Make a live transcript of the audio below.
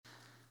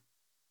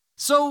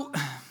So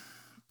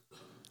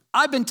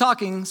I've been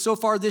talking so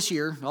far this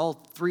year, all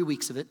 3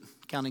 weeks of it,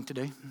 counting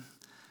today,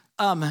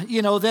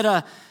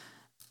 about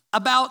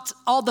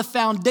all the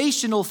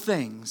foundational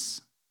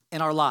things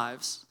in our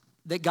lives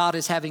that God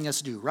is having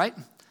us do, right?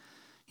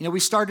 You know, we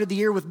started the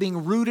year with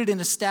being rooted and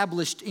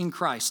established in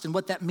Christ and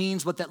what that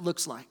means, what that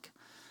looks like.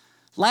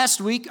 Last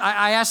week,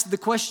 I asked the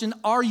question,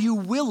 are you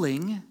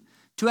willing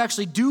to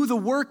actually do the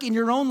work in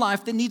your own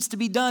life that needs to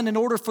be done in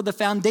order for the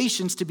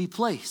foundations to be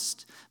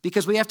placed?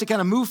 Because we have to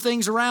kind of move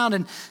things around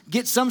and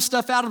get some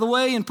stuff out of the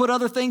way and put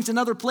other things in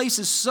other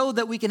places so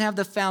that we can have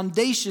the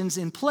foundations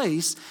in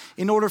place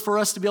in order for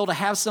us to be able to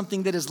have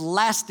something that is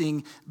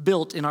lasting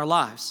built in our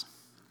lives.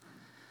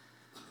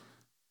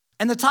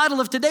 And the title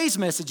of today's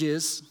message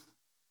is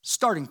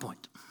Starting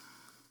Point.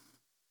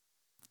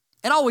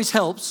 It always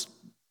helps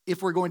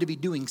if we're going to be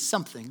doing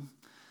something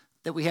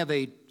that we have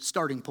a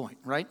starting point,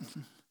 right?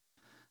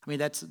 I mean,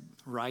 that's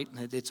right.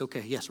 It's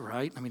okay. Yes,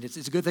 right. I mean, it's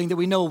a good thing that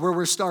we know where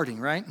we're starting,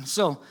 right?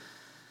 So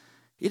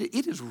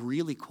it is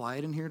really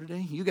quiet in here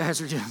today. You guys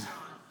are just,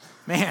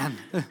 man.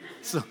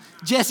 So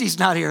Jesse's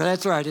not here.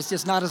 That's right. It's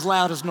just not as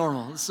loud as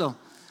normal. So,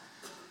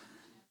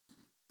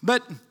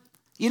 but,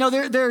 you know,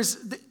 there's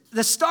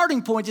the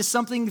starting point is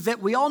something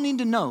that we all need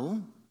to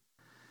know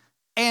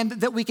and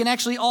that we can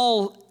actually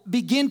all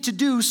begin to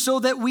do so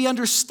that we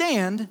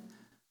understand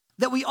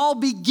that we all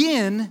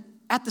begin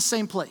at the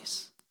same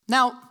place.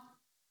 Now,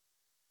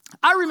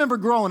 I remember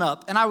growing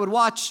up and I would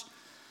watch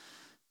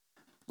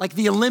like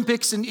the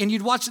Olympics and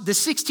you'd watch the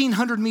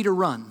 1,600 meter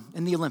run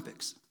in the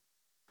Olympics.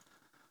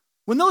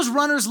 When those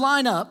runners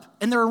line up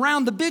and they're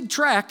around the big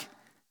track,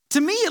 to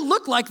me it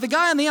looked like the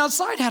guy on the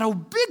outside had a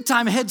big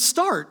time head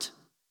start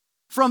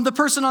from the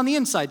person on the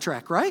inside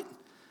track, right?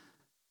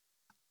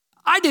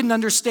 I didn't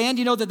understand,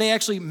 that they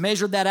actually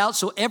measured that out.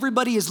 So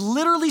everybody is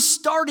literally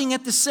starting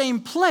at the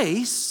same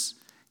place,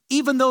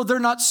 even though they're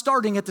not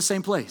starting at the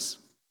same place.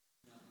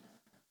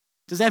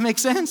 Does that make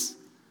sense?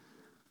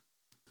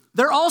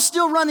 They're all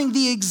still running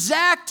the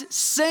exact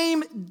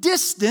same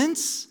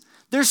distance.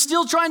 They're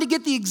still trying to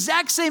get the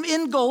exact same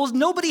end goals.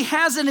 Nobody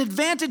has an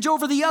advantage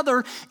over the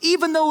other,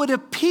 even though it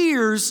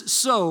appears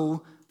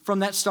so from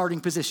that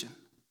starting position.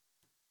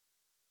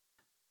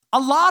 A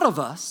lot of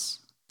us,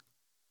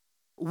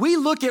 we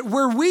look at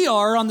where we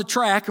are on the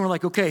track and we're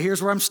like, okay,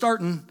 here's where I'm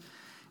starting.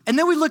 And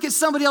then we look at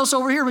somebody else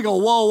over here and we go,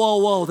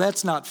 whoa,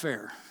 that's not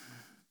fair.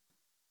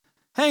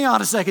 Hang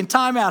on a second,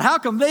 time out. How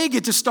come they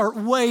get to start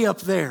way up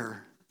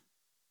there?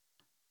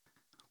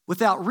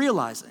 Without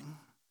realizing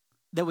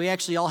that we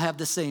actually all have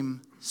the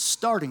same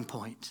starting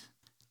point,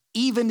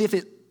 even if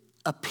it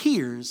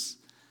appears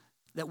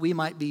that we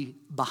might be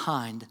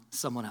behind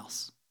someone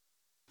else.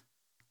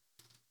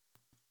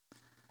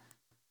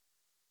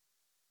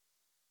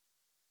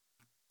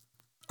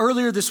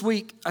 Earlier this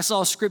week, I saw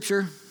a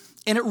scripture,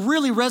 and it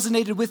really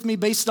resonated with me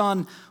based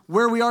on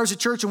where we are as a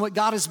church and what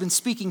God has been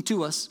speaking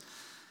to us.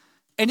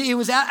 And it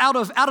was out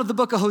of the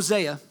book of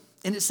Hosea,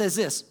 and it says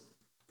this.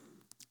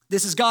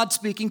 This is God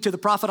speaking to the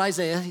prophet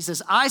Isaiah. He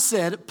says, I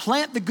said,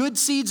 plant the good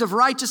seeds of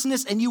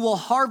righteousness, and you will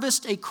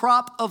harvest a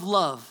crop of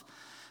love.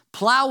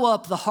 Plow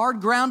up the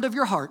hard ground of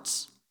your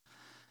hearts,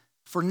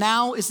 for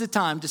now is the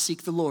time to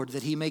seek the Lord,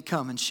 that he may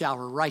come and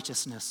shower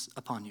righteousness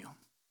upon you.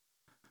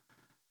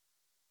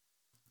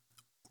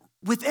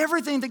 With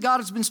everything that God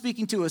has been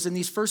speaking to us in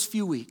these first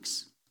few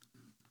weeks,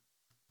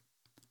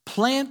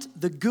 plant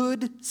the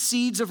good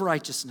seeds of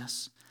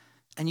righteousness,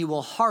 and you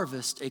will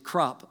harvest a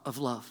crop of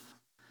love.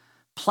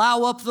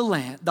 Plow up the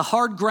land, the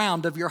hard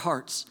ground of your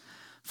hearts,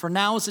 for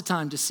now is the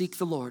time to seek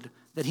the Lord,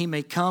 that he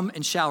may come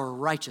and shower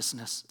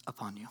righteousness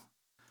upon you.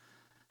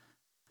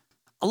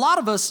 A lot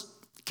of us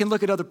can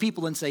look at other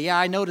people and say, yeah,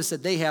 I notice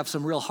that they have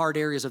some real hard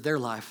areas of their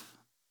life,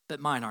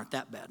 but mine aren't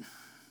that bad.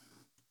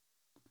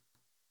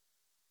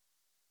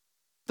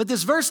 But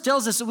this verse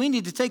tells us that we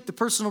need to take the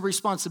personal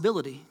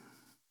responsibility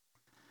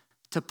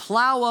to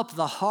plow up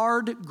the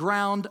hard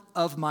ground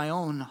of my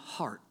own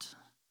heart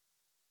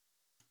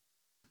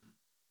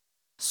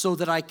so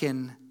that I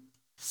can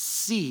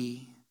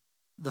see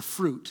the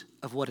fruit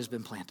of what has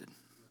been planted.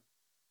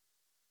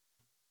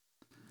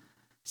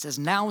 It says,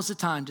 now is the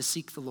time to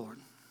seek the Lord.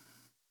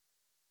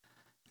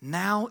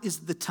 Now is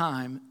the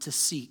time to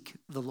seek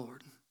the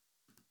Lord.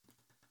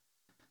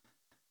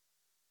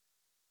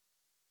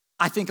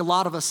 I think a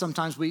lot of us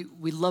sometimes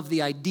we love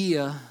the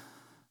idea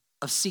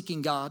of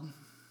seeking God,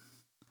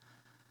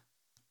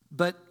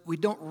 but we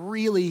don't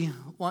really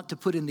want to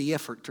put in the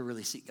effort to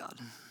really seek God.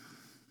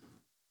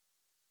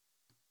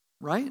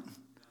 Right?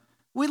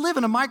 We live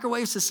in a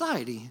microwave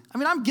society. I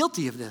mean, I'm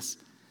guilty of this.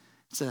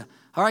 It's all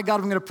right,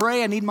 God, I'm going to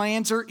pray. I need my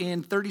answer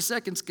in 30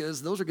 seconds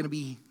because those are going to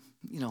be,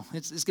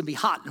 it's going to be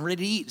hot and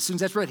ready to eat as soon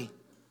as that's ready.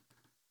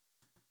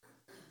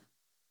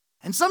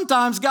 And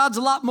sometimes God's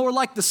a lot more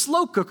like the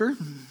slow cooker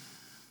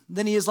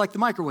than he is like the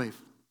microwave.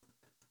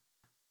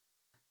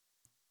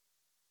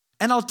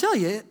 And I'll tell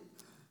you,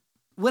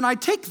 when I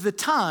take the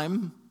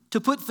time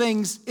to put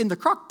things in the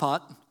crock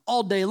pot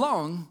all day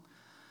long,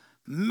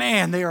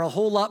 man, they are a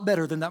whole lot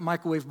better than that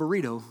microwave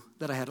burrito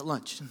that I had at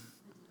lunch.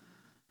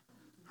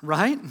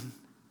 right?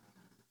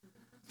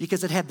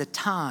 Because it had the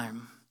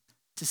time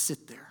to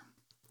sit there.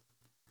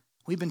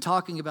 We've been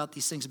talking about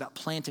these things, about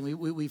planting.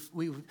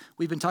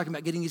 We've been talking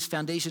about getting these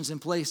foundations in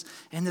place.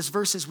 And this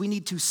verse says we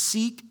need to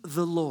seek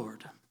the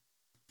Lord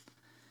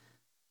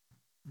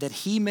that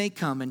he may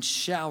come and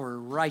shower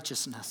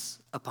righteousness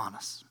upon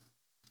us.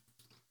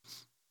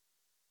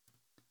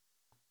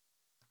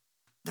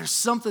 There's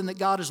something that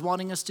God is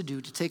wanting us to do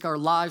to take our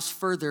lives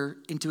further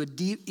into a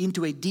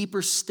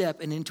deeper step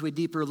and into a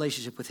deeper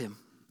relationship with him.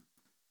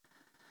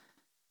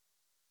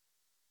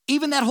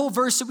 Even that whole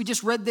verse that we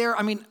just read there,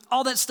 I mean,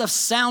 all that stuff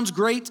sounds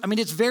great. I mean,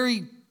 it's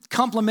very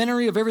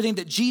complimentary of everything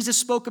that Jesus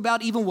spoke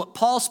about, even what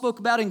Paul spoke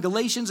about in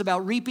Galatians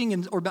about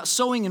reaping or about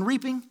sowing and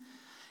reaping.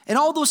 And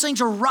all those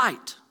things are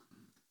right.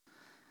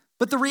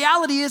 But the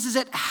reality is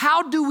that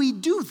how do we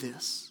do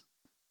this?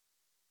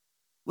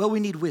 Well, we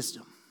need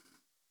wisdom.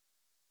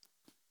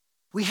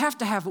 We have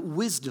to have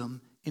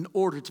wisdom in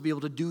order to be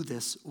able to do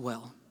this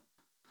well.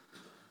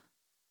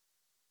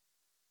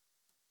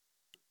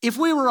 If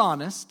we were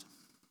honest,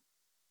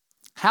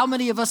 how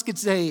many of us could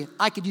say,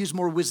 I could use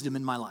more wisdom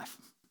in my life?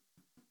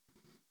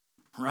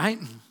 Right?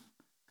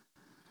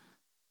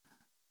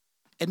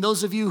 And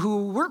those of you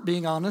who weren't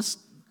being honest,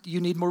 you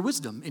need more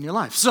wisdom in your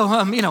life. So,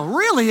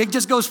 really, it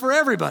just goes for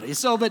everybody.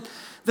 So, but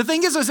the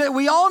thing is that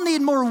we all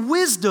need more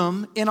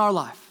wisdom in our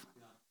life.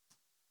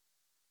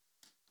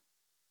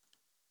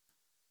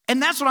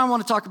 And that's what I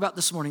want to talk about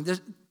this morning.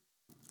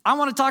 I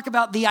want to talk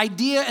about the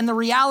idea and the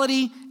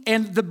reality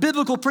and the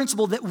biblical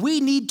principle that we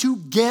need to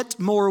get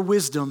more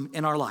wisdom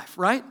in our life,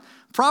 right?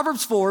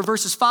 Proverbs 4,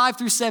 verses 5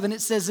 through 7,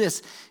 it says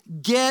this,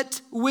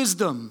 get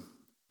wisdom.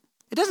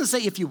 It doesn't say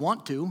if you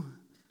want to.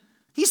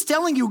 He's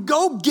telling you,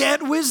 go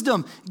get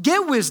wisdom.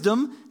 Get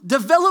wisdom,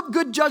 develop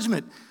good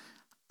judgment.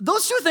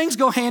 Those two things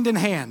go hand in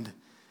hand.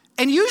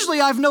 And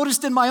usually I've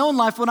noticed in my own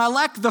life, when I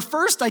lack the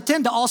first, I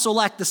tend to also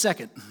lack the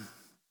second.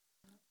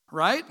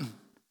 Right?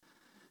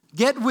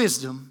 Get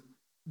wisdom,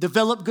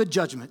 develop good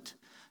judgment.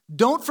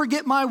 Don't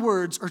forget my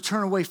words or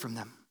turn away from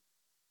them.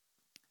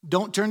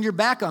 Don't turn your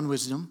back on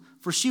wisdom,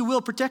 for she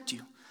will protect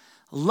you.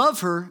 Love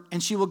her,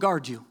 and she will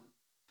guard you.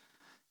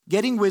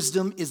 Getting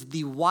wisdom is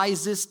the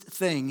wisest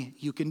thing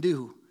you can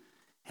do.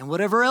 And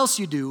whatever else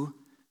you do,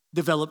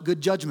 develop good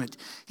judgment.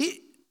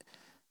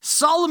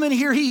 Solomon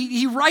here,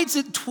 he writes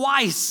it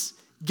twice.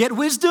 Get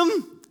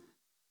wisdom,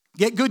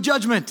 get good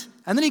judgment.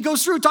 And then he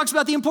goes through, talks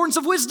about the importance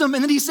of wisdom,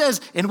 and then he says,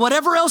 and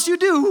whatever else you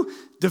do,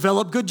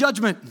 develop good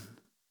judgment.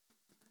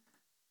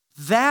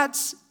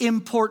 That's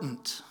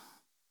important.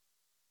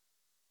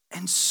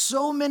 And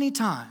so many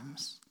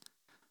times,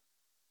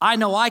 I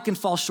know I can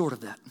fall short of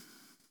that.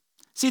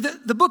 See,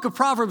 the book of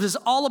Proverbs is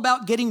all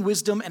about getting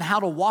wisdom and how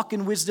to walk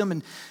in wisdom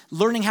and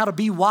learning how to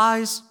be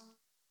wise.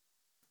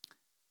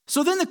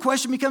 So then the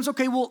question becomes,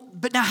 okay, well,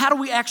 but now how do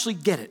we actually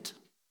get it?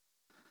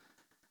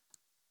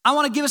 I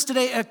want to give us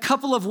today a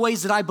couple of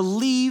ways that I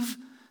believe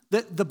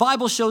that the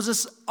Bible shows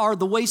us are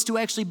the ways to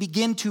actually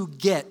begin to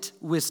get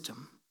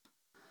wisdom.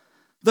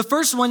 The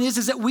first one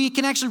is that we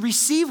can actually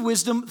receive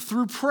wisdom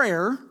through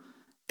prayer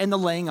and the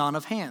laying on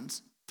of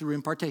hands, through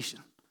impartation.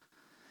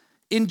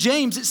 In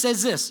James, it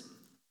says this. It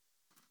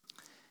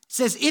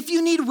says, if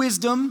you need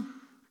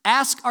wisdom,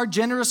 ask our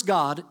generous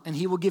God, and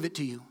he will give it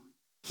to you.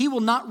 He will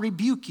not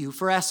rebuke you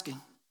for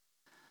asking.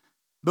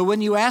 But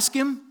when you ask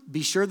him,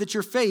 be sure that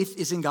your faith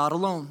is in God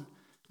alone.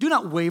 Do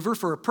not waver,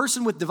 for a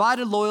person with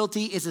divided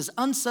loyalty is as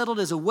unsettled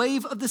as a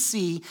wave of the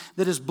sea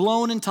that is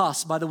blown and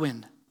tossed by the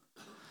wind.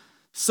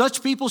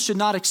 Such people should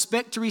not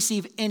expect to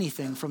receive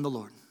anything from the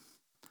Lord.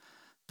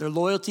 Their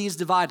loyalty is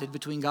divided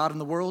between God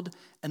and the world,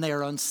 and they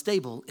are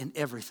unstable in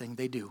everything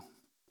they do.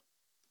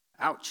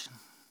 Ouch.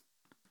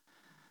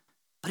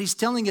 But he's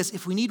telling us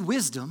if we need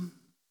wisdom,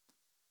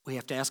 we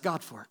have to ask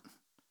God for it.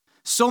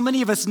 So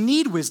many of us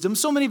need wisdom,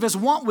 so many of us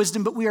want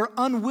wisdom, but we are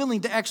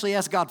unwilling to actually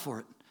ask God for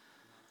it.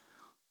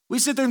 We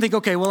sit there and think,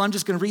 okay, well, I'm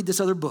just going to read this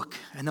other book,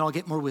 and then I'll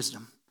get more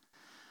wisdom.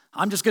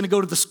 I'm just going to go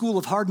to the school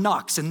of hard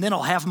knocks, and then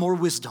I'll have more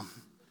wisdom.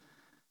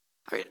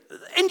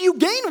 And you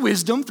gain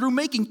wisdom through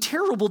making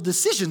terrible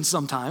decisions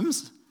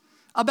sometimes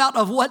about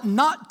of what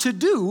not to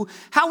do.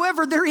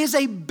 However, there is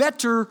a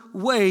better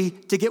way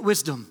to get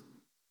wisdom.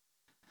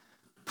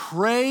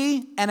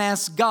 Pray and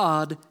ask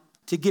God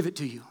to give it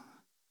to you.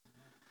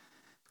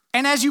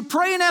 And as you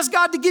pray and ask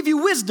God to give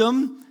you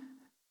wisdom,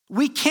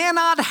 we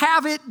cannot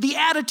have it the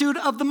attitude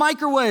of the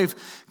microwave.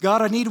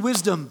 God, I need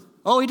wisdom.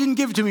 Oh, he didn't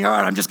give it to me. All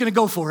right, I'm just going to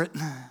go for it.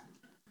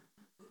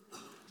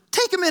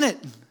 Take a minute.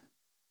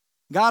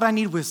 God, I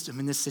need wisdom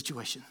in this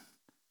situation.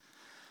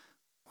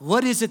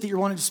 What is it that you're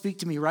wanting to speak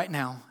to me right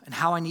now and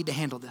how I need to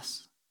handle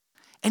this?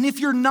 And if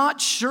you're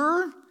not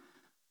sure,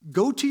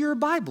 go to your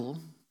Bible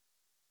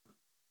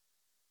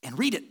and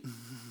read it.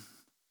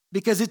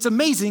 Because it's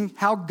amazing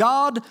how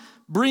God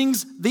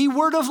brings the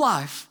word of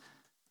life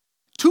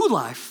to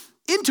life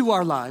into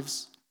our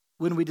lives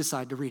when we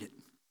decide to read it.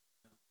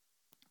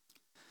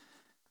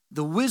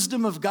 The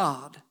wisdom of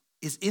God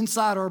is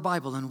inside our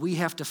Bible, and we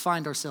have to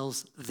find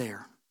ourselves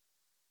there.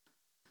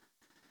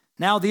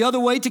 Now, the other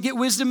way to get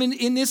wisdom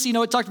in this, it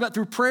talked about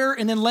through prayer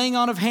and then laying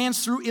on of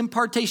hands through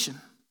impartation.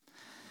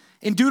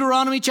 In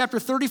Deuteronomy chapter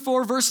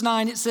 34, verse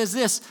 9, it says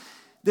this.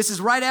 This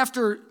is right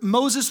after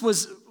Moses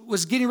was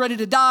getting ready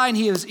to die, and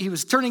he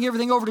was turning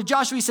everything over to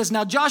Joshua. He says,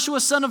 "Now Joshua,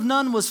 son of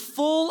Nun, was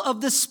full of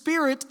the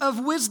spirit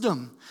of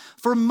wisdom,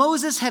 for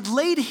Moses had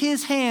laid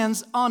his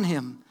hands on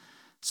him.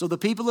 So the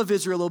people of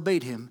Israel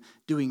obeyed him,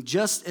 doing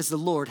just as the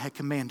Lord had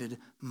commanded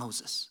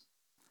Moses."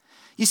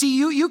 You see,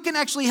 you can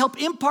actually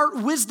help impart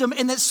wisdom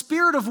and that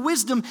spirit of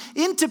wisdom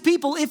into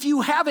people if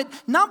you have it,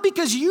 not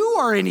because you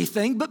are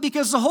anything, but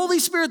because the Holy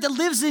Spirit that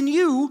lives in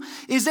you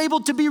is able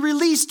to be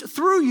released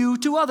through you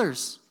to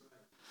others.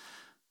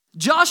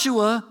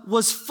 Joshua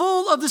was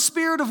full of the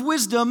spirit of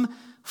wisdom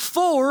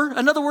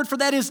another word for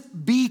that is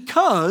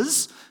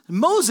because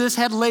Moses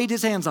had laid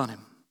his hands on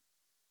him.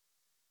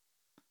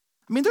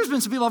 I mean, there's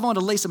been some people I've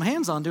wanted to lay some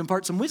hands on to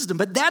impart some wisdom,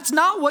 but that's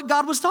not what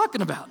God was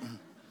talking about.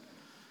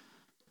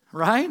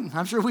 Right?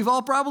 I'm sure we've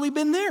all probably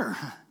been there.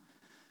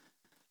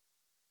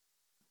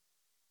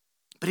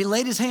 But he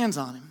laid his hands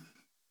on him,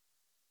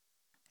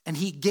 and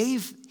he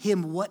gave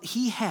him what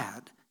he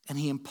had, and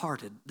he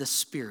imparted the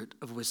spirit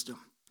of wisdom.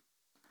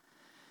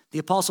 The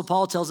Apostle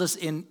Paul tells us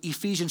in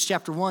Ephesians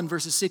chapter 1,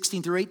 verses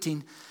 16 through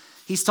 18,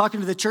 he's talking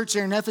to the church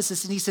there in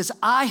Ephesus, and he says,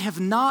 "I have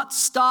not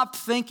stopped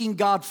thanking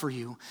God for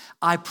you.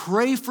 I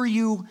pray for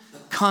you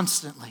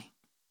constantly,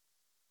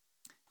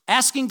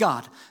 asking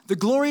God, the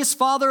glorious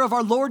Father of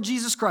our Lord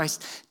Jesus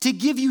Christ, to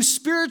give you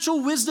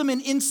spiritual wisdom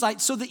and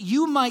insight so that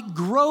you might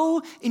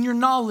grow in your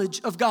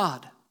knowledge of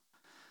God.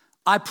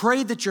 I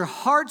pray that your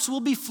hearts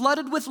will be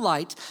flooded with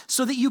light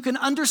so that you can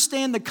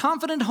understand the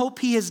confident hope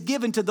he has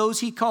given to those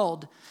he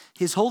called,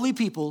 his holy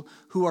people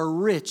who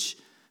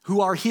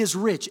are his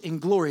rich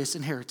and glorious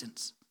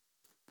inheritance."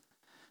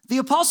 The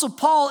Apostle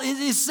Paul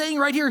is saying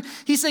right here,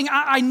 he's saying,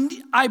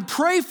 I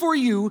pray for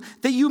you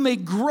that you may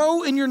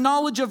grow in your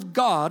knowledge of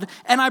God,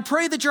 and I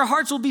pray that your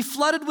hearts will be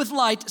flooded with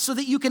light so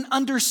that you can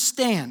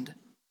understand.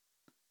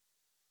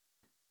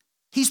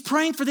 He's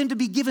praying for them to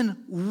be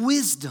given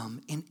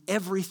wisdom in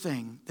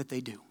everything that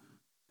they do.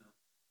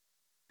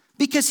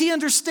 Because he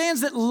understands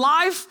that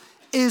life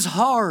is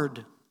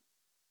hard.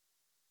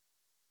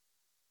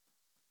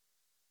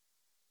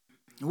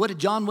 What did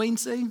John Wayne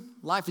say?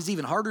 Life is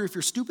even harder if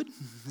you're stupid.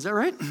 Is that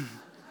right?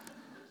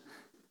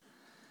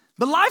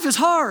 But life is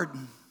hard.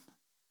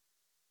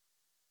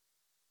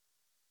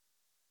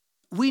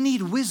 We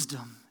need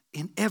wisdom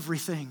in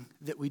everything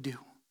that we do.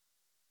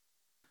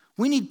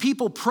 We need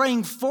people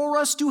praying for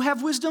us to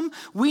have wisdom.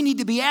 We need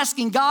to be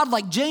asking God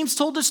like James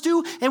told us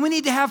to, and we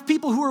need to have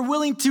people who are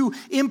willing to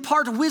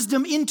impart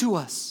wisdom into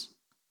us.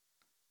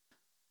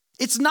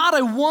 It's not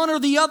a one or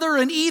the other,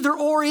 an either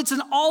or, it's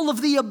an all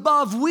of the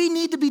above. We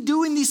need to be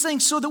doing these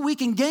things so that we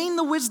can gain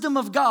the wisdom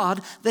of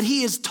God that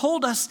he has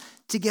told us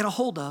to get a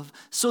hold of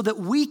so that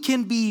we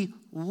can be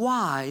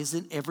wise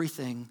in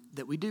everything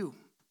that we do.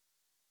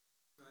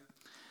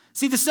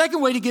 See, the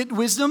second way to get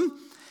wisdom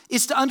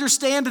is to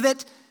understand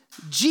that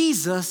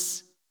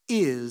Jesus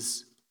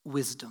is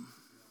wisdom.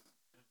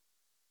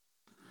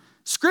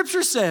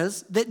 Scripture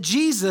says that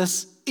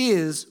Jesus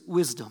is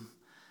wisdom.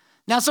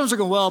 Now, some are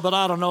going, well, but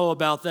I don't know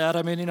about that.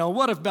 I mean,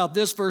 what about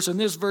this verse and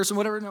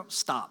whatever? No,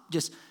 stop.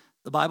 Just,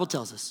 the Bible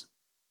tells us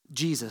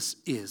Jesus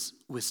is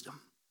wisdom.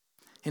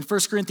 In 1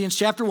 Corinthians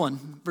chapter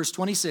 1, verse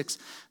 26,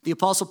 the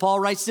Apostle Paul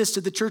writes this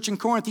to the church in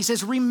Corinth. He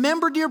says,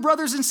 "Remember, dear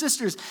brothers and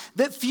sisters,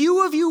 that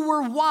few of you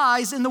were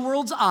wise in the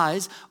world's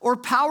eyes or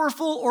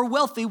powerful or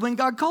wealthy when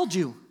God called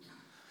you.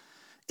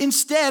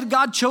 Instead,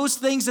 God chose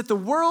things that the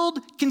world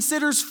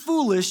considers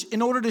foolish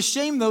in order to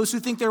shame those who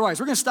think they're wise."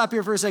 We're going to stop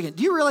here for a second.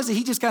 Do you realize that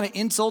he just kind of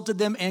insulted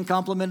them and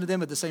complimented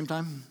them at the same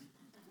time?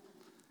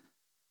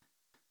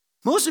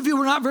 Most of you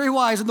were not very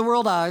wise in the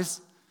world's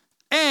eyes.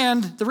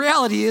 And the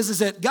reality is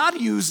that God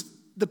used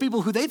the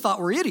people who they thought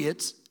were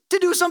idiots to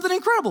do something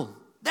incredible.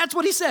 That's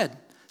what he said.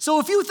 So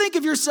if you think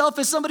of yourself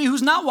as somebody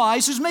who's not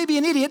wise, who's maybe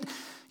an idiot,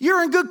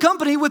 you're in good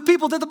company with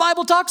people that the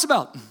Bible talks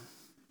about.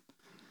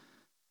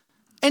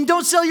 And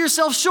don't sell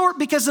yourself short,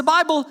 because the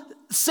Bible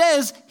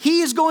says he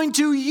is going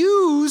to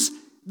use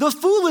the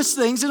foolish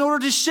things in order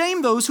to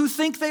shame those who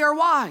think they are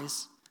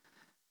wise.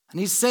 And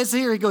he says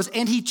here, he goes,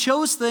 "And he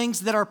chose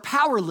things that are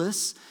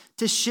powerless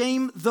to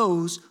shame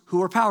those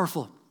who are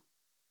powerful."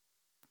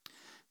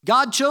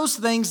 God chose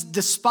things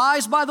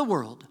despised by the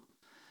world,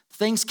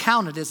 things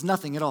counted as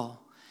nothing at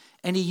all,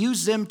 and he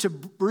used them to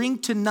bring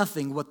to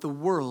nothing what the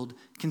world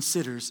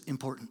considers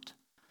important.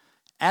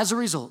 As a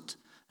result,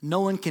 no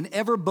one can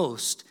ever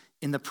boast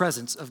in the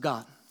presence of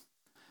God.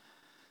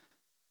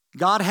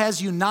 God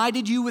has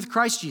united you with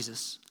Christ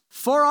Jesus.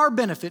 For our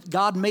benefit,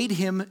 God made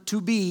him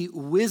to be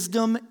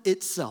wisdom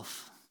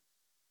itself.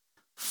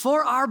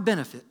 For our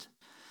benefit,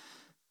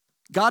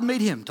 God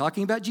made him,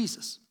 talking about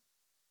Jesus,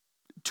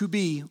 to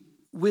be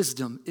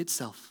wisdom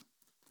itself.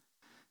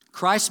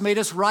 Christ made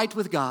us right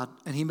with God,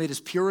 and he made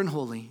us pure and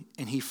holy,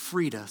 and he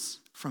freed us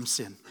from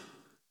sin.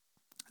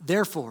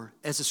 Therefore,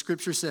 as the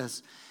scripture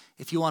says,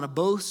 if you want to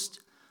boast,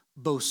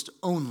 boast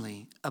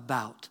only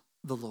about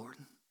the Lord.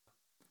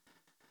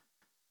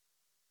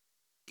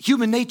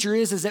 human nature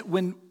is that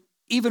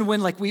even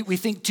when like we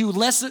think too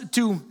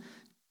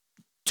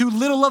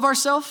little of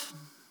ourselves,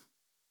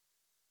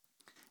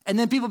 and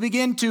then people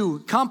begin to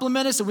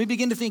compliment us and we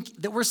begin to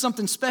think that we're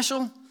something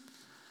special,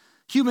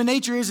 human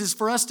nature is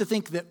for us to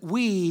think that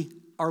we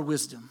are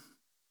wisdom.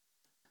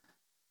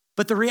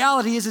 But the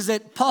reality is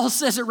that Paul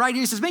says it right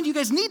here. He says, man, you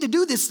guys need to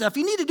do this stuff.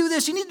 You need to do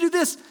this. You need to do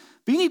this.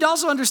 But you need to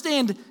also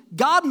understand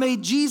God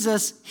made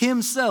Jesus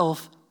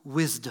himself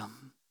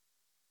wisdom.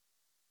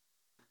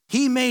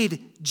 He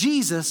made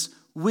Jesus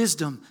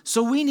wisdom.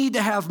 So we need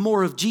to have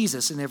more of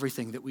Jesus in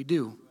everything that we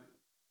do.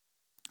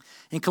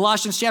 In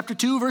Colossians chapter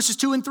 2, verses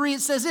 2 and 3,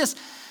 it says this,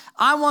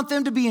 I want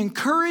them to be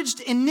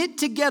encouraged and knit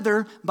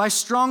together by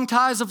strong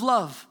ties of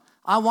love.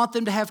 I want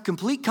them to have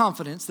complete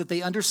confidence that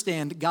they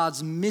understand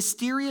God's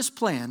mysterious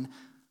plan,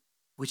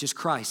 which is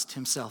Christ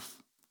himself.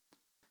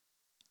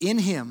 In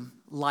him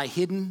lie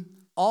hidden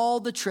all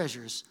the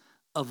treasures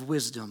of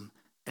wisdom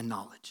and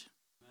knowledge.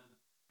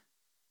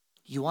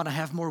 You want to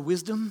have more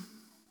wisdom?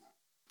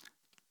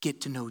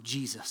 Get to know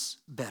Jesus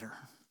better.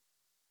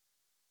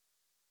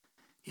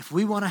 If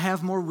we want to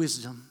have more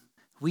wisdom,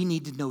 we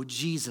need to know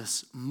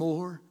Jesus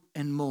more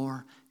and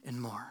more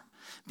and more.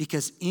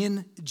 Because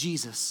in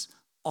Jesus,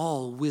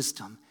 all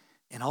wisdom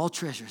and all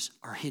treasures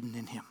are hidden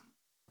in him.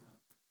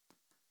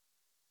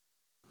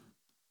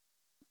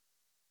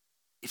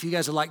 If you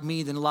guys are like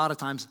me, then a lot of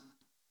times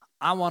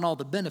I want all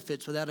the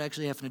benefits without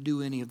actually having to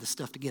do any of the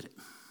stuff to get it.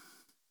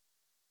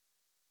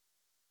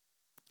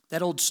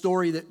 That old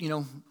story that,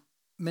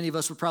 many of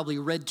us were probably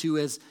read to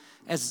as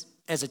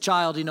a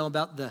child,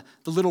 about the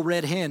little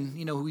red hen,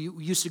 who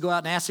used to go out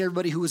and ask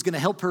everybody who was going to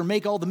help her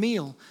make all the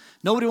meal.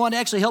 Nobody wanted to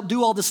actually help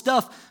do all the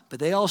stuff, but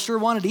they all sure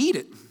wanted to eat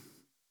it.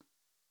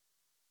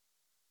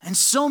 And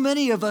so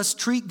many of us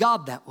treat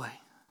God that way.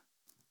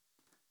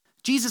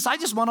 Jesus, I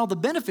just want all the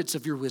benefits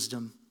of your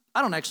wisdom.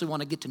 I don't actually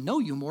want to get to know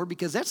you more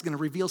because that's going to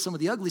reveal some of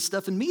the ugly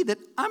stuff in me that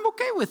I'm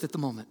okay with at the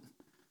moment.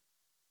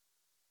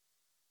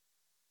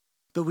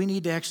 But we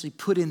need to actually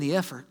put in the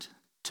effort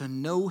to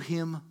know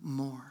him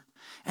more.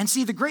 And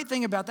see, the great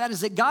thing about that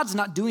is that God's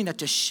not doing that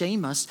to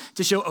shame us,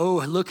 to show,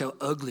 oh, look how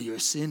ugly your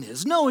sin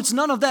is. No, it's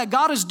none of that.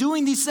 God is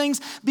doing these things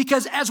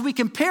because as we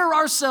compare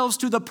ourselves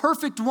to the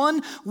perfect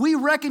one, we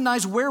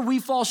recognize where we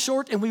fall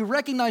short and we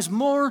recognize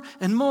more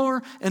and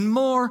more and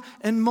more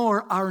and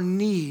more our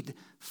need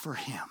for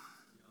him.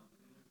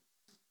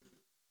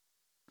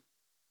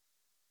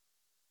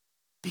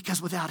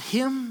 Because without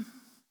him,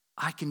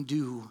 I can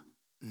do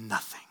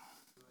nothing.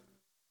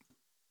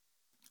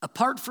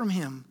 Apart from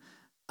him,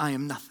 I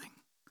am nothing.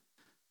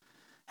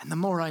 And the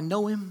more I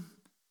know him,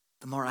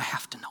 the more I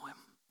have to know him.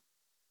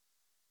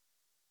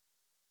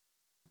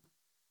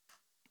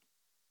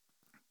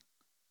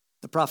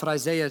 The prophet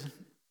Isaiah,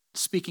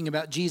 speaking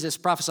about Jesus,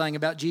 prophesying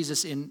about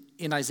Jesus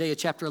in Isaiah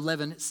chapter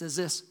 11, it says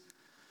this,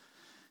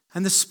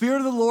 and the Spirit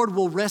of the Lord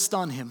will rest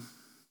on him,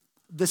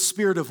 the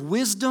Spirit of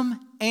wisdom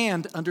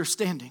and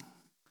understanding,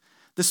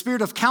 the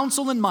Spirit of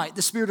counsel and might,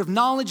 the Spirit of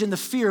knowledge and the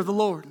fear of the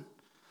Lord.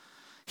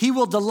 He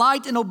will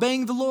delight in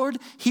obeying the Lord.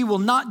 He will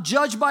not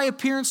judge by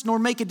appearance nor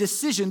make a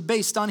decision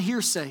based on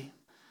hearsay.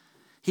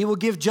 He will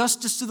give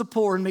justice to the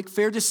poor and make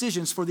fair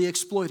decisions for the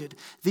exploited.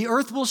 The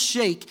earth will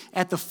shake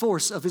at the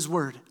force of his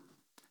word,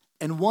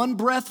 and one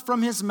breath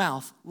from his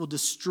mouth will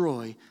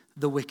destroy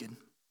the wicked.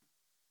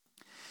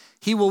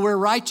 He will wear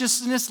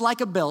righteousness like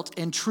a belt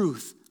and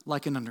truth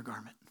like an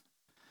undergarment.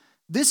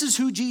 This is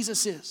who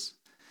Jesus is.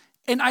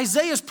 And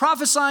Isaiah is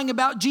prophesying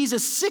about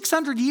Jesus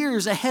 600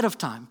 years ahead of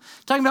time.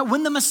 Talking about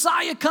when the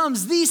Messiah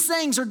comes, these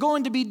things are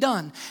going to be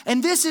done.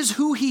 And this is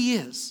who he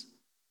is.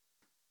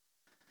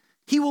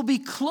 He will be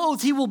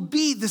clothed. He will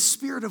be the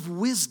spirit of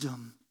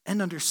wisdom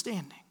and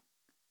understanding.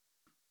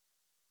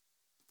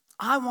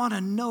 I want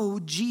to know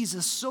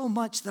Jesus so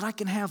much that I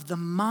can have the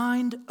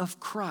mind of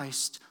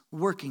Christ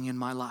working in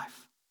my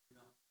life.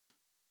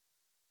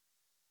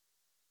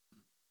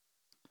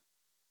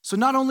 So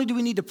not only do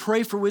we need to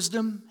pray for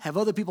wisdom, have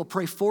other people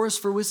pray for us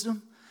for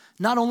wisdom,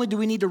 not only do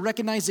we need to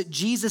recognize that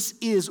Jesus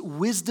is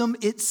wisdom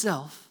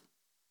itself,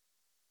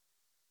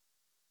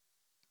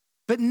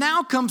 but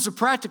now comes the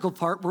practical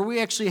part where we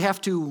actually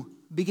have to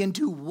begin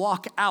to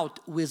walk out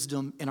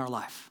wisdom in our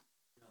life.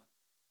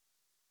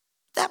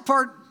 That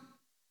part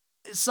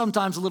is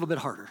sometimes a little bit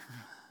harder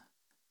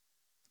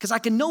because I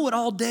can know it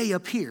all day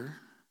up here,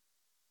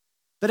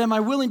 but am I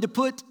willing to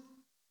put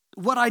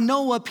what I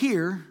know up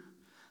here,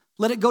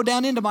 let it go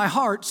down into my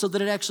heart so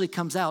that it actually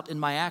comes out in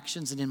my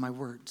actions and in my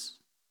words?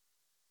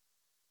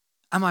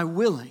 Am I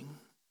willing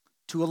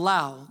to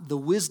allow the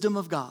wisdom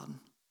of God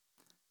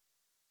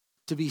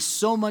to be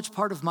so much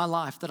part of my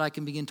life that I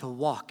can begin to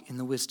walk in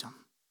the wisdom?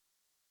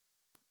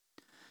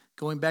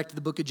 Going back to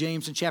the book of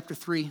James in chapter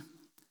 3, it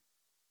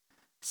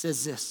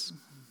says this,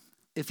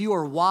 if you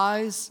are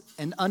wise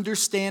and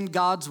understand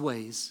God's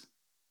ways,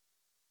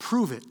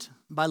 prove it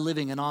by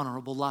living an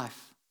honorable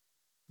life,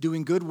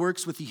 doing good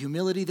works with the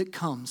humility that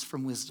comes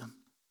from wisdom.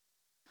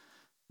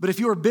 But if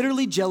you are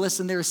bitterly jealous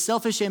and there is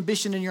selfish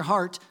ambition in your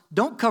heart,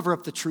 don't cover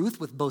up the truth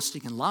with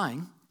boasting and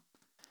lying.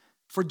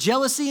 For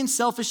jealousy and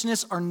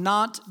selfishness are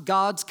not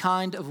God's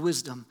kind of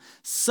wisdom.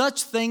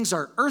 Such things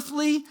are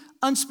earthly,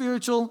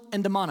 unspiritual,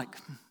 and demonic.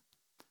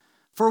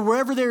 For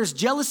wherever there is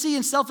jealousy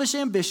and selfish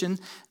ambition,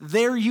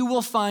 there you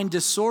will find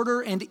disorder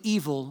and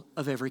evil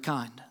of every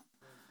kind.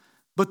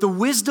 But the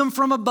wisdom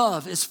from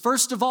above is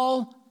first of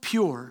all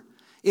pure.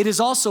 It is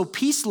also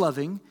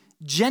peace-loving,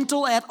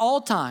 gentle at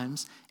all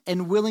times,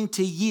 and willing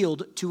to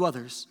yield to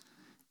others.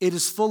 It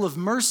is full of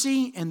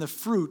mercy and the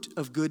fruit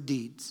of good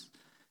deeds.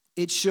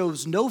 It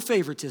shows no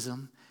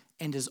favoritism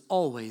and is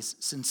always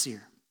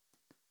sincere.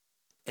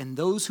 And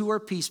those who are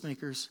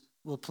peacemakers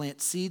will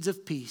plant seeds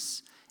of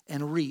peace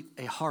and reap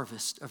a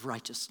harvest of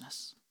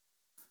righteousness.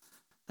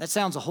 That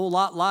sounds a whole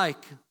lot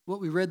like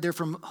what we read there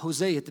from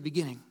Hosea at the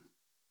beginning.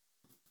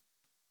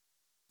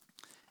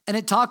 And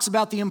it talks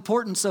about the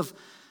importance of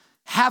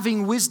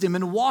having wisdom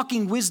and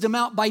walking wisdom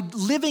out by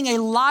living a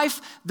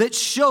life that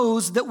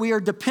shows that we are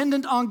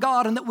dependent on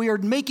God and that we are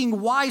making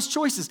wise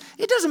choices.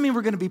 It doesn't mean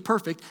we're going to be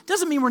perfect. It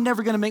doesn't mean we're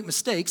never going to make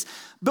mistakes.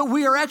 But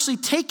we are actually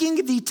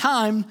taking the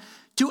time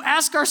to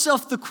ask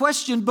ourselves the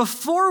question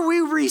before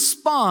we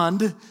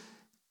respond,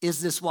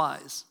 is this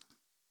wise?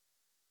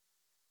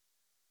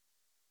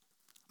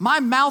 My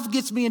mouth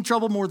gets me in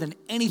trouble more than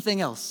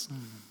anything else.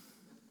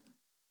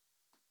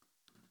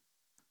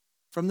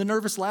 From the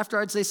nervous laughter,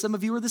 I'd say some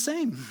of you are the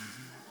same.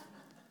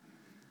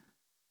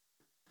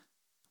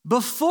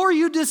 Before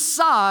you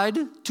decide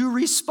to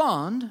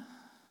respond,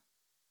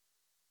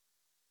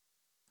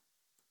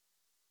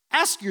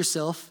 ask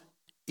yourself,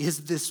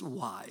 is this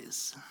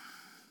wise?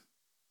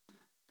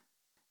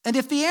 And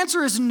if the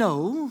answer is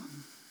no,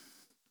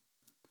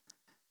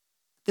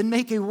 then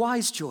make a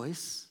wise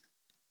choice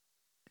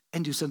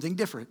and do something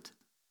different.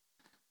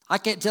 I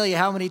can't tell you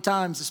how many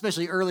times,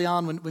 especially early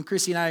on when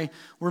Chrissy and I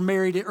were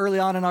married, early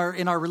on in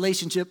our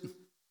relationship,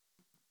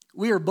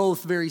 we are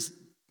both very,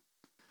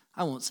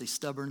 I won't say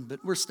stubborn,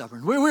 but we're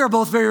stubborn. We are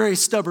both very, very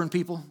stubborn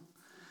people.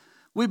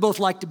 We both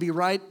like to be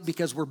right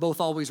because we're both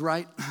always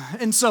right.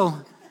 And so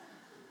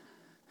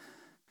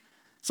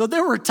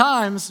there were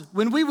times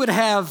when we would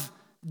have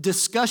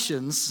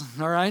discussions,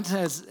 all right,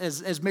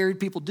 as married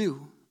people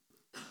do,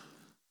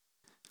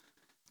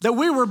 that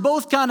we were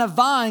both kind of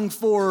vying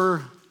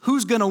for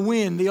who's going to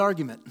win the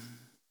argument.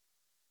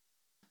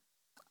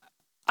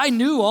 I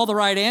knew all the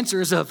right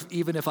answers of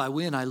even if I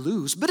win, I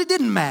lose, but it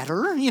didn't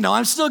matter.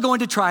 I'm still going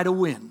to try to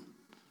win.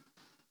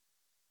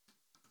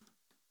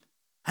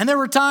 And there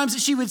were times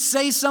that she would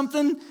say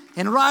something,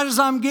 and right as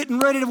I'm getting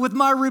ready with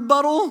my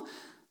rebuttal,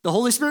 the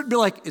Holy Spirit would be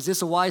like, is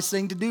this a wise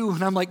thing to do?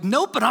 And I'm like,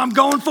 nope, but I'm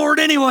going for it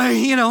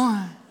anyway,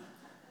 And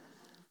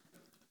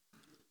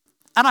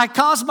I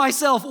caused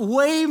myself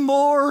way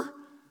more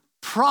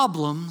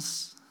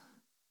problems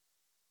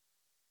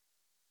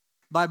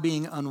by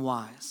being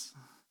unwise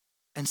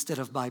instead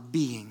of by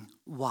being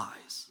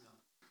wise.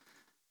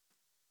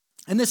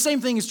 And the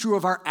same thing is true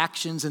of our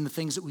actions and the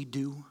things that we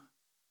do.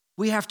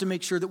 We have to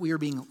make sure that we are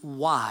being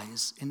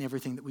wise in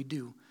everything that we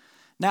do.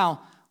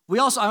 Now,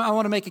 I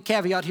want to make a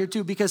caveat here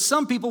too, because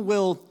some people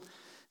will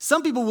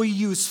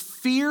use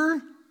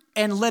fear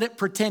and let it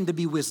pretend to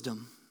be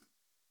wisdom.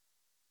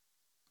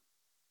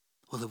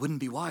 Well, it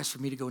wouldn't be wise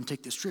for me to go and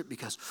take this trip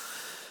because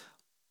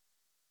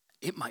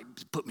it might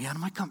put me out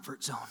of my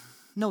comfort zone.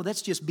 No,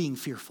 that's just being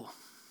fearful.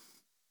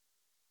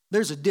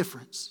 There's a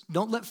difference.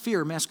 Don't let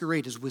fear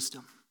masquerade as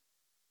wisdom.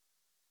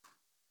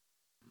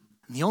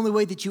 And the only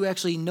way that you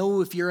actually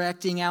know if you're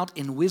acting out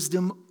in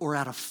wisdom or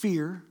out of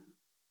fear,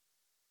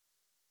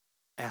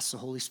 ask the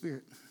Holy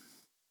Spirit.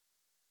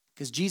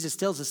 Because Jesus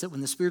tells us that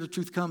when the Spirit of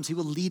truth comes, he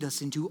will lead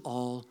us into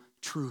all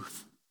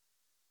truth.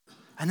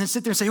 And then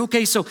sit there and say,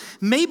 okay, so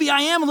maybe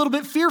I am a little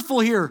bit fearful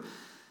here.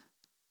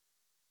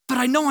 But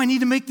I know I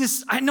need to make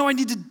this, I know I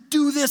need to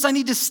do this, I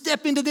need to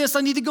step into this,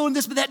 I need to go in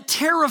this, but that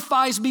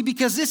terrifies me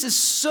because this is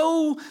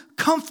so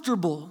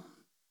comfortable.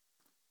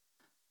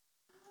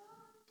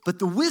 But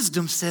the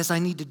wisdom says I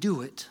need to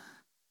do it.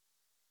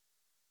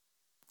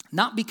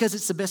 Not because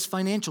it's the best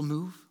financial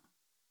move,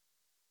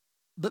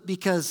 but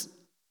because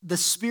the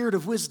Spirit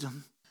of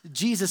wisdom,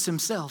 Jesus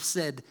himself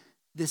said,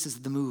 this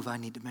is the move I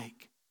need to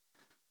make.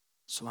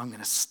 So I'm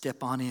going to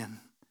step on in.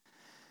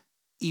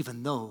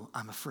 Even though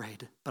I'm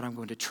afraid, but I'm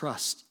going to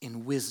trust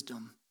in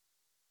wisdom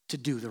to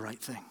do the right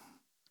thing.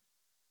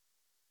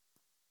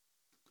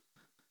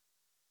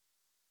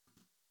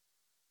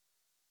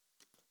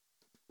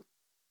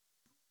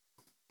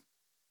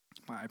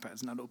 My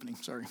iPad's not opening,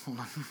 sorry, hold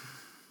on.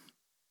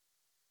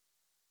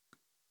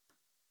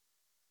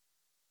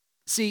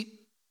 See,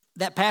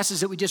 that passage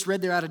that we just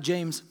read there out of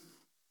James,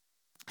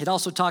 it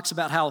also talks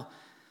about how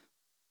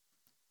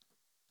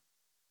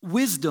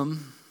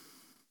wisdom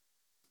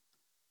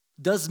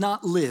does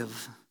not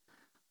live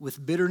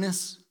with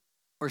bitterness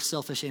or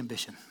selfish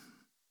ambition.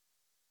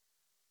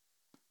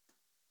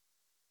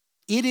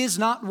 It is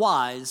not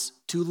wise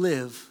to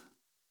live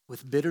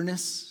with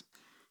bitterness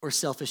or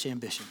selfish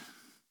ambition.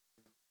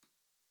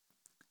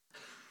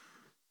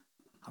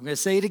 I'm going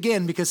to say it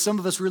again because some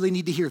of us really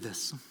need to hear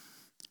this.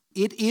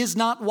 It is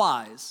not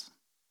wise.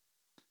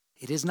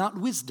 It is not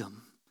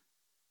wisdom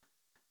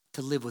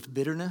to live with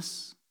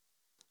bitterness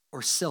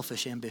or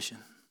selfish ambition.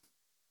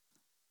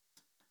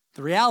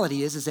 The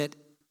reality is that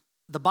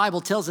the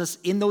Bible tells us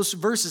in those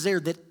verses there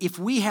that if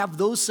we have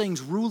those things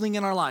ruling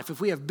in our life,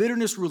 if we have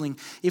bitterness ruling,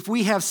 if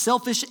we have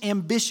selfish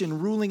ambition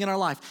ruling in our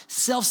life,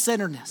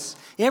 self-centeredness,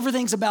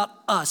 everything's about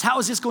us. How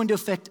is this going to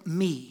affect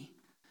me?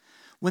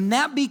 When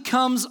that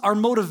becomes our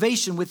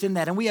motivation within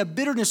that, and we have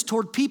bitterness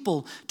toward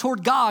people,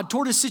 toward God,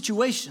 toward a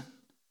situation,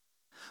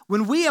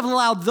 when we have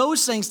allowed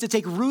those things to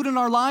take root in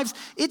our lives,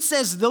 it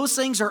says those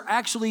things are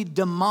actually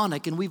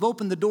demonic, and we've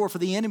opened the door for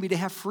the enemy to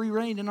have free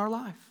reign in our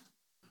life.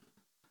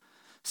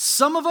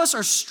 Some of us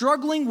are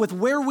struggling with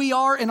where we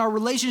are in our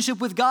relationship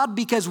with God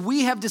because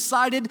we have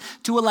decided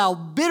to allow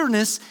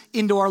bitterness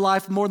into our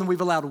life more than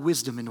we've allowed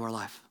wisdom into our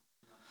life.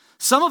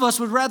 Some of us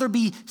would rather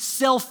be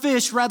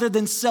selfish rather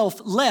than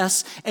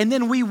selfless, and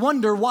then we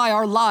wonder why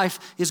our life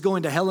is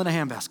going to hell in a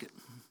handbasket.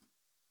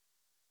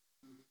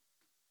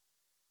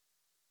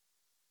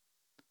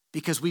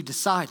 Because we've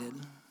decided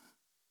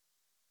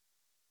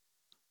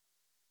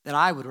that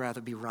I would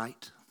rather be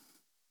right.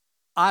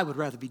 I would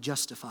rather be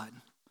justified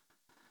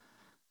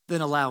than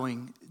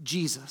allowing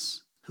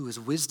Jesus, who is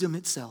wisdom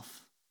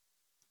itself,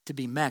 to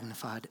be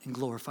magnified and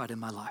glorified in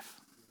my life.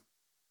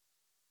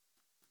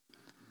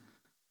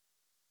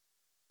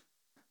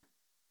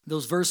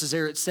 Those verses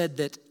there, it said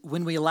that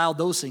when we allow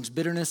those things,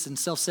 bitterness and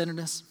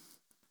self-centeredness,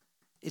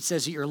 it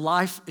says that your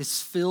life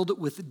is filled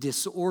with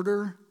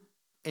disorder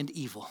and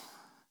evil.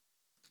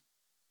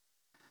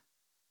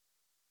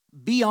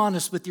 Be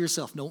honest with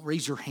yourself. Don't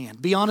raise your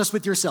hand. Be honest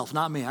with yourself,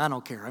 not me. I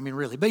don't care. I mean,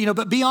 really.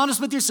 But be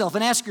honest with yourself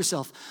and ask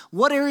yourself,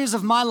 what areas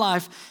of my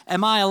life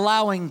am I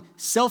allowing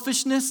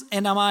selfishness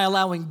and am I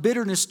allowing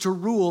bitterness to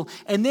rule?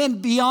 And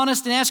then be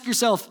honest and ask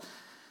yourself,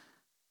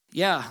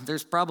 yeah,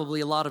 there's probably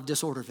a lot of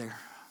disorder there.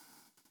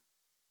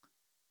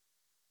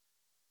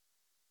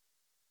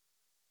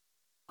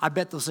 I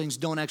bet those things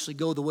don't actually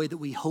go the way that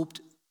we hoped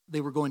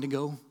they were going to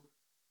go.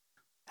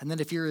 And then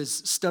if you're as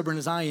stubborn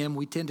as I am,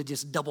 we tend to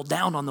just double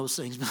down on those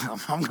things.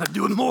 I'm going to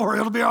do it more.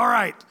 It'll be all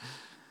right.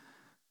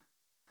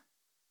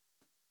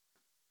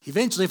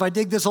 Eventually, if I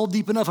dig this hole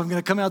deep enough, I'm going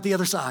to come out the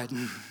other side.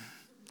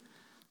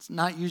 It's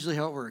not usually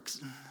how it works.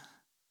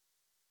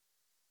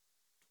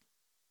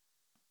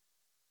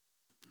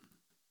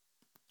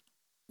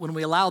 When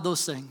we allow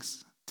those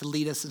things to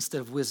lead us instead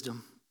of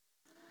wisdom,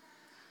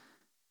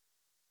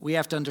 we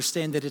have to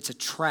understand that it's a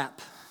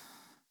trap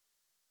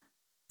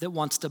that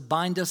wants to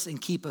bind us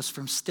and keep us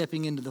from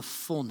stepping into the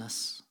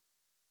fullness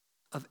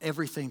of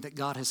everything that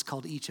God has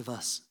called each of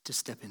us to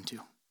step into.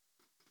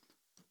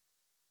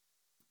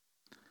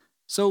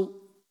 So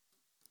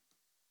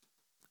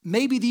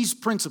maybe these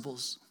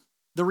principles,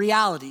 the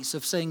realities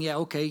of saying, yeah,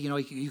 okay,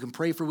 you can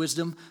pray for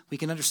wisdom. We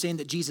can understand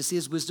that Jesus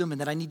is wisdom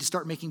and that I need to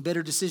start making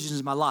better decisions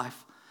in my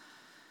life.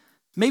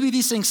 Maybe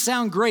these things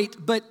sound great,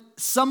 but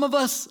some of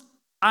us,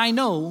 I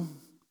know,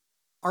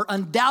 are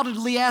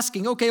undoubtedly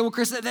asking, okay, well,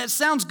 Chris, that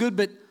sounds good,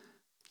 but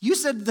you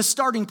said the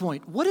starting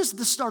point. What is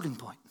the starting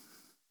point?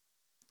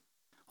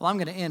 Well, I'm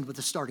going to end with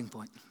the starting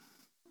point.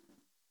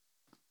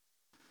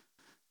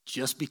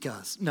 Just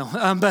because. No,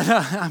 I'm going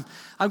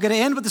to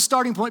end with the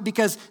starting point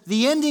because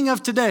the ending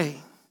of today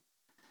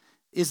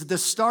is the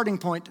starting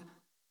point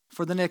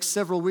for the next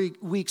several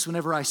weeks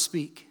whenever I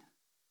speak.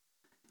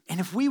 And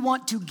if we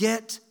want to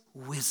get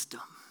wisdom,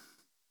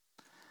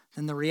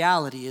 then the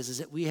reality is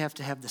that we have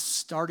to have the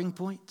starting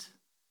point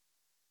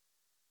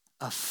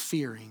of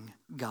fearing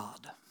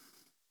God.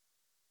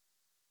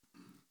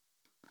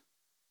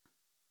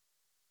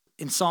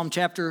 In Psalm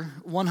chapter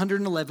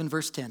 111,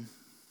 verse 10,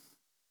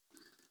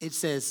 it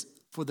says,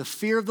 "For the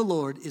fear of the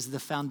Lord is the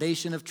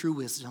foundation of true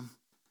wisdom,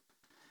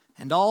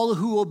 and all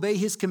who obey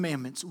his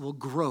commandments will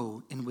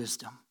grow in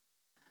wisdom.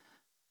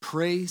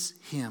 Praise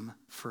him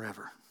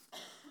forever."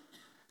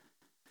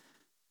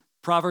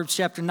 Proverbs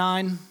chapter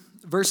 9,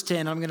 verse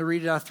 10, I'm going to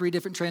read it out of 3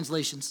 different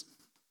translations.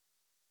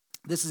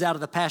 This is out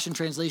of the Passion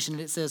Translation,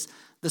 and it says,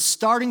 "The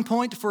starting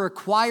point for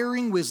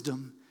acquiring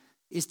wisdom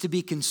is to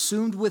be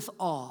consumed with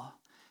awe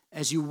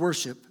as you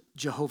worship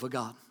Jehovah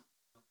God.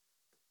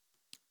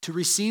 To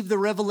receive the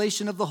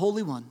revelation of the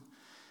Holy One,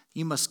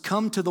 you must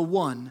come to the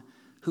one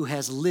who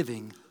has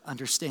living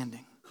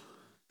understanding."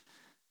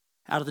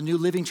 Out of the New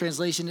Living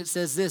Translation, it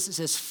says this. It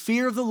says,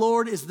 "Fear of the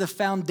Lord is the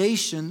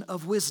foundation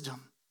of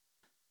wisdom.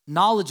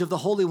 Knowledge of the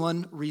Holy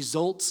One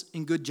results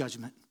in good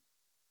judgment."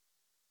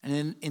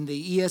 And in the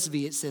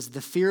ESV, it says, "The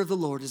fear of the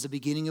Lord is the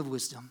beginning of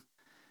wisdom,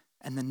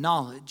 and the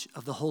knowledge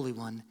of the Holy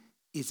One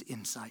is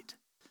insight."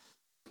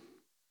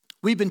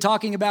 We've been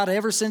talking about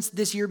ever since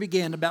this year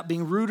began, about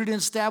being rooted and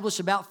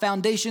established, about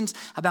foundations,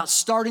 about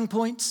starting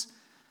points.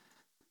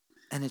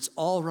 And it's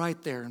all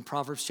right there in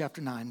Proverbs chapter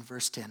 9,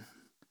 verse 10.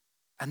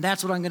 And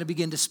that's what I'm going to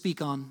begin to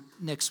speak on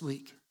next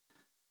week.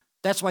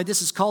 That's why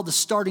this is called the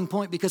starting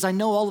point, because I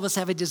know all of us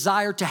have a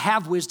desire to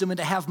have wisdom and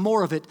to have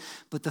more of it,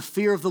 but the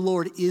fear of the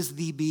Lord is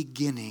the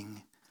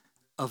beginning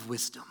of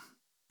wisdom.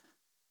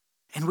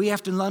 And we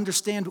have to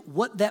understand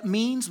what that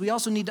means. We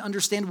also need to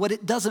understand what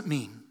it doesn't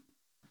mean.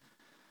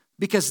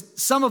 Because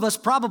some of us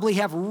probably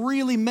have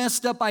really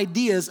messed up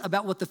ideas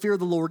about what the fear of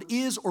the Lord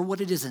is or what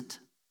it isn't.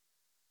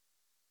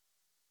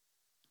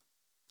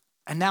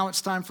 And now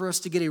it's time for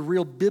us to get a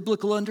real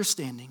biblical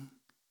understanding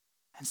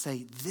and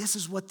say, this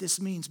is what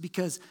this means,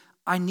 because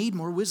I need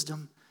more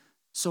wisdom.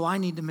 So I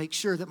need to make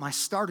sure that my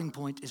starting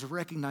point is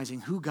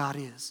recognizing who God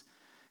is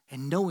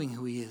and knowing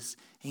who He is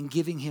and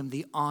giving Him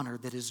the honor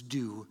that is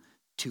due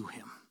to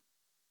Him.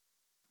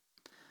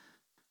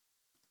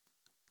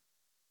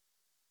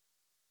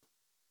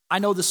 I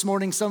know this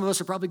morning some of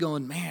us are probably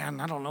going, man,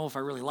 I don't know if I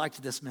really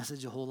liked this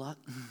message a whole lot.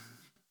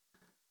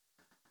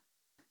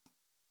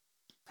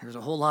 There's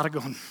a whole lot of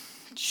going,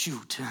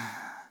 shoot.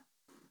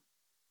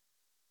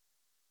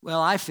 Well,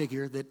 I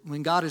figure that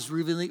when God is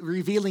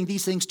revealing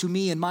these things to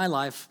me in my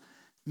life,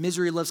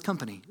 misery loves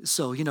company.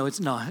 So, it's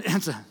not.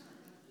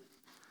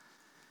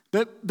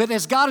 But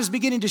as God is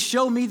beginning to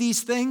show me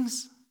these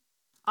things,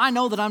 I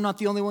know that I'm not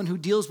the only one who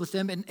deals with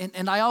them.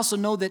 And I also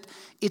know that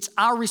it's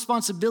our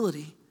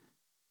responsibility.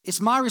 It's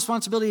my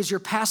responsibility as your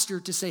pastor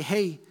to say,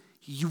 hey,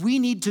 we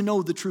need to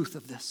know the truth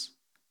of this.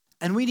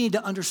 And we need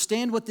to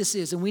understand what this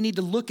is. And we need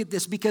to look at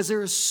this because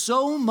there is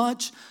so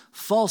much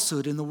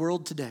falsehood in the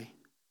world today.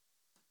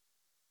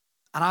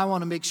 And I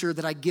want to make sure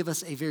that I give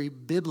us a very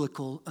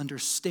biblical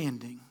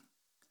understanding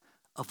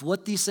of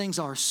what these things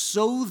are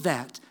so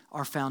that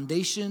our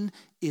foundation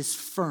is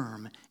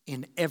firm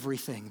in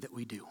everything that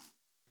we do.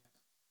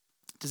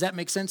 Does that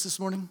make sense this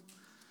morning?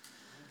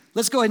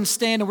 Let's go ahead and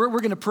stand, and we're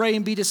going to pray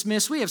and be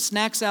dismissed. We have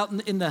snacks out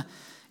in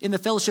the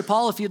fellowship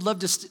hall. If you'd love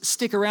to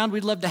stick around,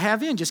 we'd love to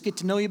have you and just get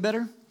to know you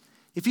better.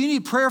 If you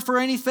need prayer for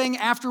anything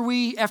after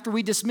we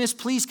dismiss,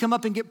 please come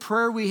up and get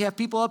prayer. We have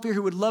people up here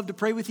who would love to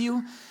pray with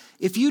you.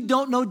 If you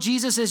don't know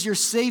Jesus as your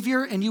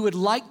Savior and you would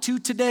like to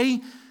today,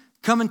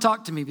 come and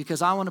talk to me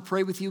because I want to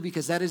pray with you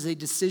because that is a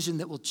decision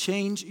that will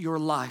change your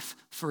life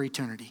for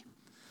eternity.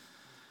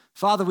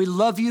 Father, we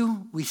love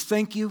you. We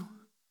thank you.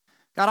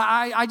 God,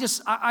 I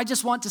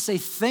just want to say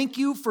thank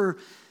you for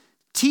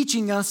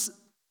teaching us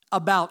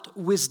about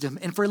wisdom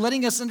and for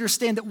letting us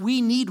understand that we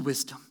need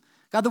wisdom.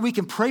 God, that we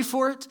can pray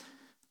for it,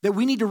 that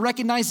we need to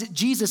recognize that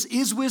Jesus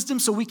is wisdom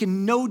so we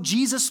can know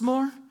Jesus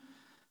more.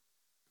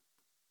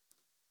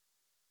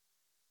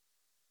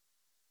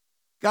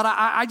 God,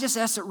 I just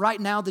ask that right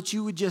now that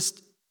you would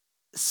just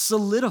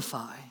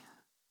solidify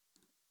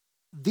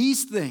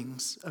these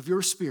things of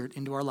your Spirit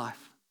into our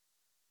life.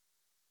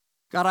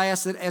 God, I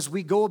ask that as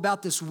we go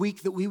about this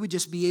week that we would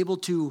just be able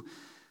to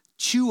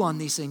chew on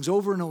these things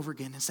over and over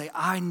again and say,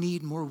 I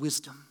need more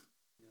wisdom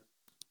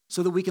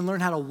so that we can learn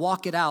how to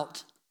walk it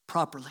out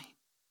properly.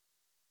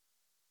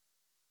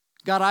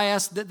 God, I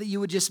ask that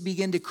you would just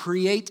begin to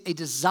create a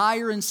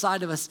desire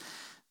inside of us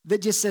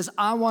that just says,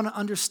 I want to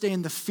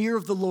understand the fear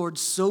of the Lord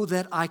so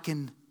that I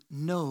can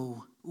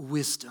know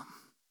wisdom.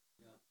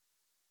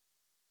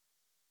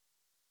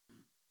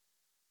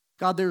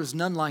 God, there is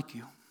none like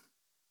you.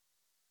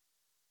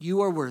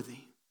 You are worthy.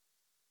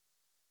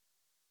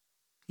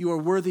 You are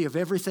worthy of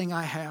everything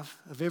I have,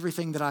 of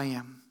everything that I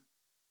am.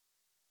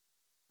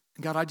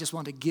 And God, I just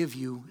want to give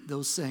you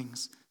those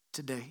things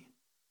today.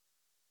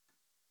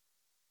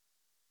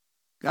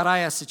 God, I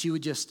ask that you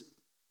would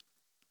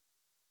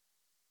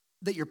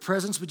that your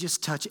presence would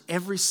just touch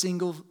every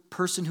single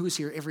person who is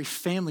here, every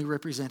family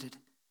represented.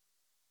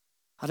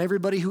 God,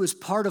 everybody who is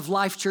part of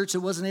Life Church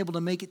that wasn't able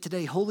to make it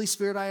today, Holy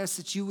Spirit, I ask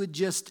that you would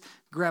just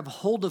grab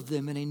hold of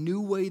them in a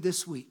new way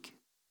this week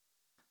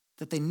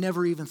that they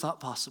never even thought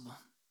possible.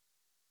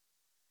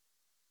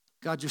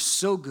 God, you're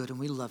so good and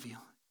we love you.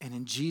 And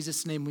in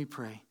Jesus' name we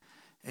pray.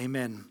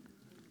 Amen.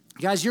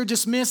 Guys, you're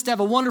dismissed.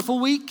 Have a wonderful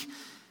week.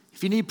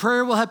 If you need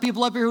prayer, we'll have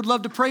people up here who'd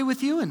love to pray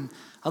with you. And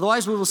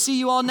otherwise, we will see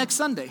you all next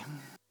Sunday.